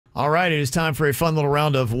All right, it is time for a fun little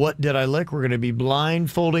round of What Did I Lick? We're going to be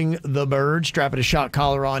blindfolding the bird, strapping a shock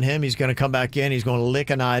collar on him. He's going to come back in. He's going to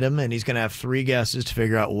lick an item, and he's going to have 3 guesses to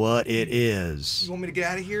figure out what it is. You want me to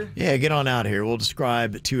get out of here? Yeah, get on out of here. We'll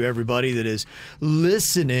describe to everybody that is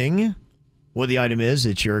listening what the item is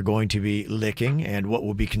that you're going to be licking and what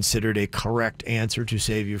will be considered a correct answer to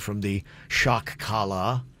save you from the shock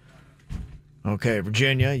collar. Okay,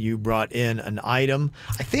 Virginia, you brought in an item.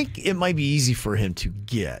 I think it might be easy for him to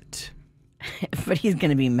get. But he's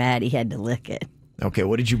going to be mad he had to lick it. Okay,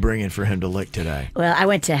 what did you bring in for him to lick today? Well, I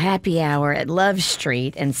went to happy hour at Love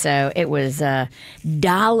Street, and so it was a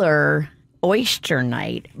 $1 oyster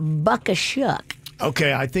night, buck a shuck.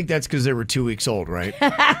 Okay, I think that's because they were 2 weeks old, right?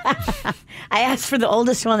 I asked for the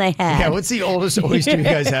oldest one they had. Yeah, what's the oldest oyster you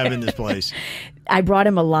guys have in this place? I brought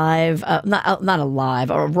him a live, not a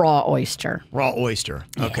live, or a raw oyster. Raw oyster.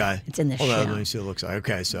 Okay. Yeah, it's in the shell. Let me see what it looks like.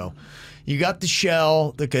 Okay, so you got the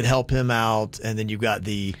shell that could help him out, and then you've got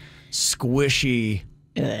the squishy,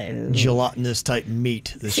 gelatinous type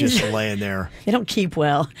meat that's just laying there. They don't keep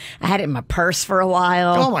well. I had it in my purse for a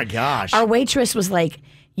while. Oh, my gosh. Our waitress was like,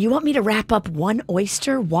 "You want me to wrap up one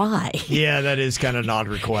oyster? Why?" Yeah, that is kind of an odd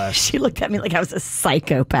request. She looked at me like I was a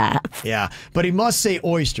psychopath. Yeah, but he must say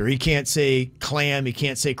oyster. He can't say clam. He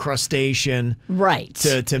can't say crustacean. Right.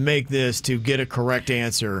 To make this, to get a correct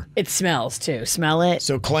answer. It smells, too. Smell it?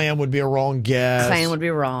 So clam would be a wrong guess. Clam would be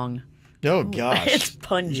wrong. Oh, gosh. It's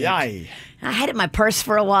pungent. Yay. I had it in my purse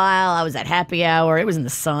for a while. I was at happy hour. It was in the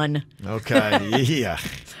sun. Okay, yeah.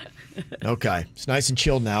 Okay, it's nice and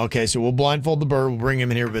chilled now. Okay, so we'll blindfold the bird. We'll bring him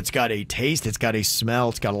in here, but it's got a taste. It's got a smell.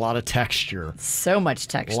 It's got a lot of texture. So much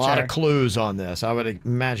texture. A lot of clues on this. I would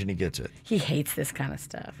imagine he gets it. He hates this kind of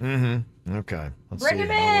stuff. Mm-hmm. Okay. Let's Bring see him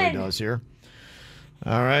how in. he does here.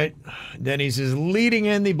 All right. Denny's is leading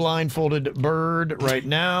in the blindfolded bird right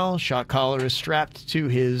now. Shock collar is strapped to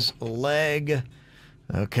his leg.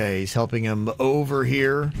 Okay, he's helping him over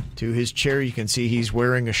here to his chair. You can see he's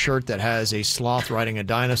wearing a shirt that has a sloth riding a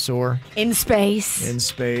dinosaur. In space. In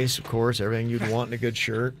space, of course. Everything you'd want in a good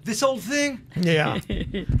shirt. This old thing? Yeah.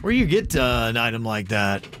 Where you get an item like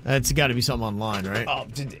that? That's got to be something online, right? Oh,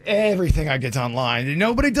 everything I get's online.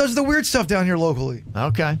 Nobody does the weird stuff down here locally.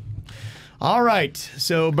 Okay. All right.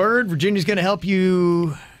 So, Bird, Virginia's going to help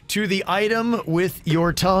you to the item with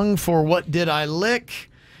your tongue for What Did I Lick?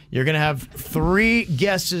 You're going to have 3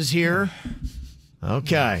 guesses here.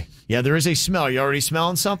 Okay. Yeah, there is a smell. You already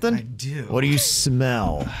smelling something? I do. What do you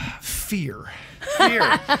smell? Fear.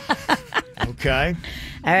 Fear. Okay.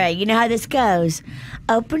 All right, you know how this goes.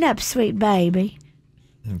 Open up, sweet baby.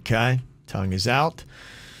 Okay. Tongue is out.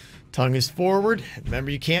 Tongue is forward.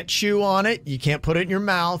 Remember, you can't chew on it. You can't put it in your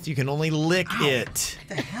mouth. You can only lick it.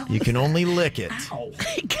 What the hell? You can only lick it. Ow.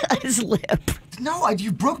 He got his lip. No,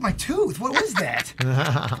 you broke my tooth. What was that?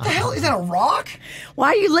 What the hell? Is that a rock? Why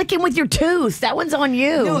are you licking with your tooth? That one's on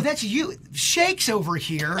you. No, that's you. Shake's over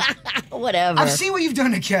here. Whatever. I've seen what you've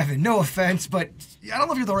done to Kevin. No offense, but I don't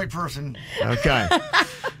know if you're the right person. Okay.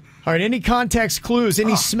 All right, any context clues,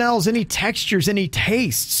 any smells, any textures, any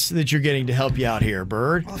tastes that you're getting to help you out here,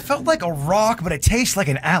 Bird? Well, it felt like a rock, but it tastes like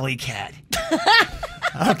an alley cat.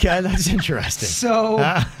 Okay, that's interesting. So,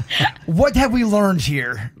 what have we learned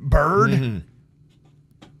here, Bird? Mm-hmm.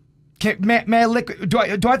 May I lick? Do I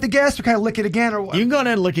have to guess, or can I lick it again, or what? You can go ahead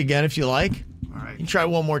and look again if you like. All right. You can try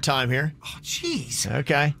one more time here. Oh, jeez.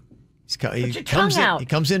 Okay. your tongue out. He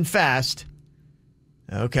comes in fast.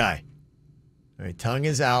 Okay. All right, tongue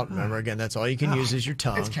is out. Remember, again, that's all you can use is your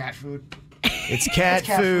tongue. It's cat food. It's cat,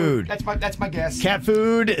 Cat food. That's my guess. Cat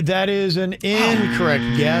food, that is an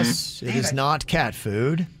incorrect guess. It is not cat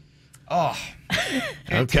food. Oh.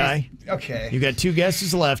 Okay. Okay. You got 2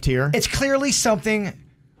 guesses left here. It's clearly something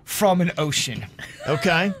from an ocean.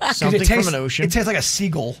 Okay. Something from an ocean. It tastes like a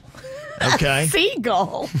seagull. Okay.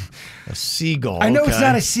 Seagull. A seagull. I know okay. it's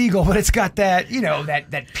not a seagull, but it's got that,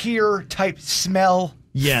 that pier type smell,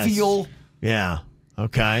 Yes. feel. Yeah.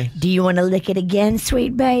 Okay. Do you want to lick it again,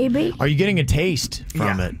 sweet baby? Are you getting a taste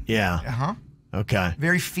from it? Yeah. Uh-huh. Okay.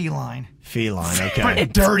 Very feline. Feline. Okay.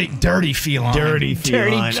 Dirty feline. Dirty Dirty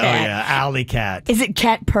feline. cat. Oh, yeah. Alley cat. Is it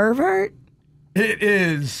cat pervert? It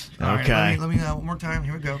is. All right, Okay. let me one more time.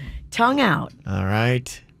 Here we go. Tongue out. All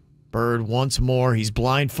right. Bird once more. He's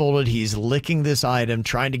blindfolded. He's licking this item,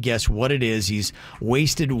 trying to guess what it is. He's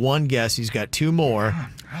wasted 1 guess. He's got 2 more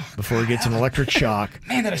before he gets an electric shock.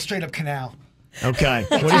 Man, that is straight up canal. Okay.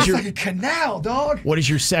 It's like a canal, dog. What is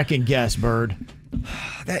your second guess, Bird?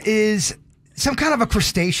 That is some kind of a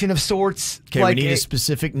crustacean of sorts. Okay, like we need a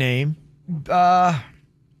specific name.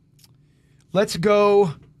 Let's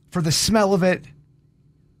go for the smell of it.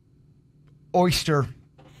 Oyster.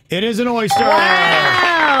 It is an oyster.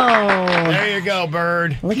 Wow. go,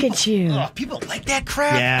 Bird. Look at you. Oh, people like that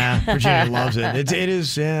crap. Yeah, Virginia loves it. It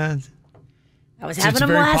is. Yeah, I was it's having a them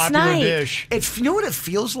very last popular night. dish. You know what it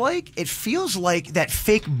feels like? It feels like that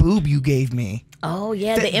fake boob you gave me. Oh,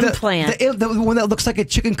 yeah, the implant. The one that looks like a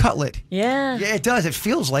chicken cutlet. Yeah. Yeah, it does. It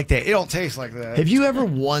feels like that. It don't taste like that. Have you ever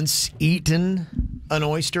once eaten an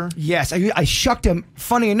oyster? Yes, I shucked him,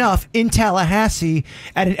 funny enough, in Tallahassee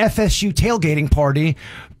at an FSU tailgating party,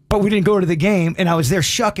 but we didn't go to the game, and I was there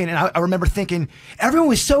shucking, and I remember thinking, everyone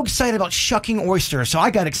was so excited about shucking oysters, so I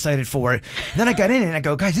got excited for it. And then I got in it, and I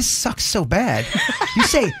go, guys, this sucks so bad. You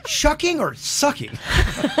say shucking or sucking?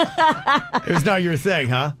 It was not your thing,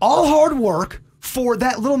 huh? All hard work for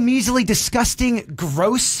that little measly, disgusting,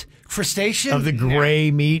 gross crustacean. Of the gray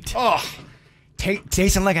meat. Oh,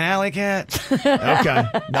 tasting like an alley cat. Okay,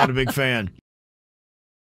 not a big fan.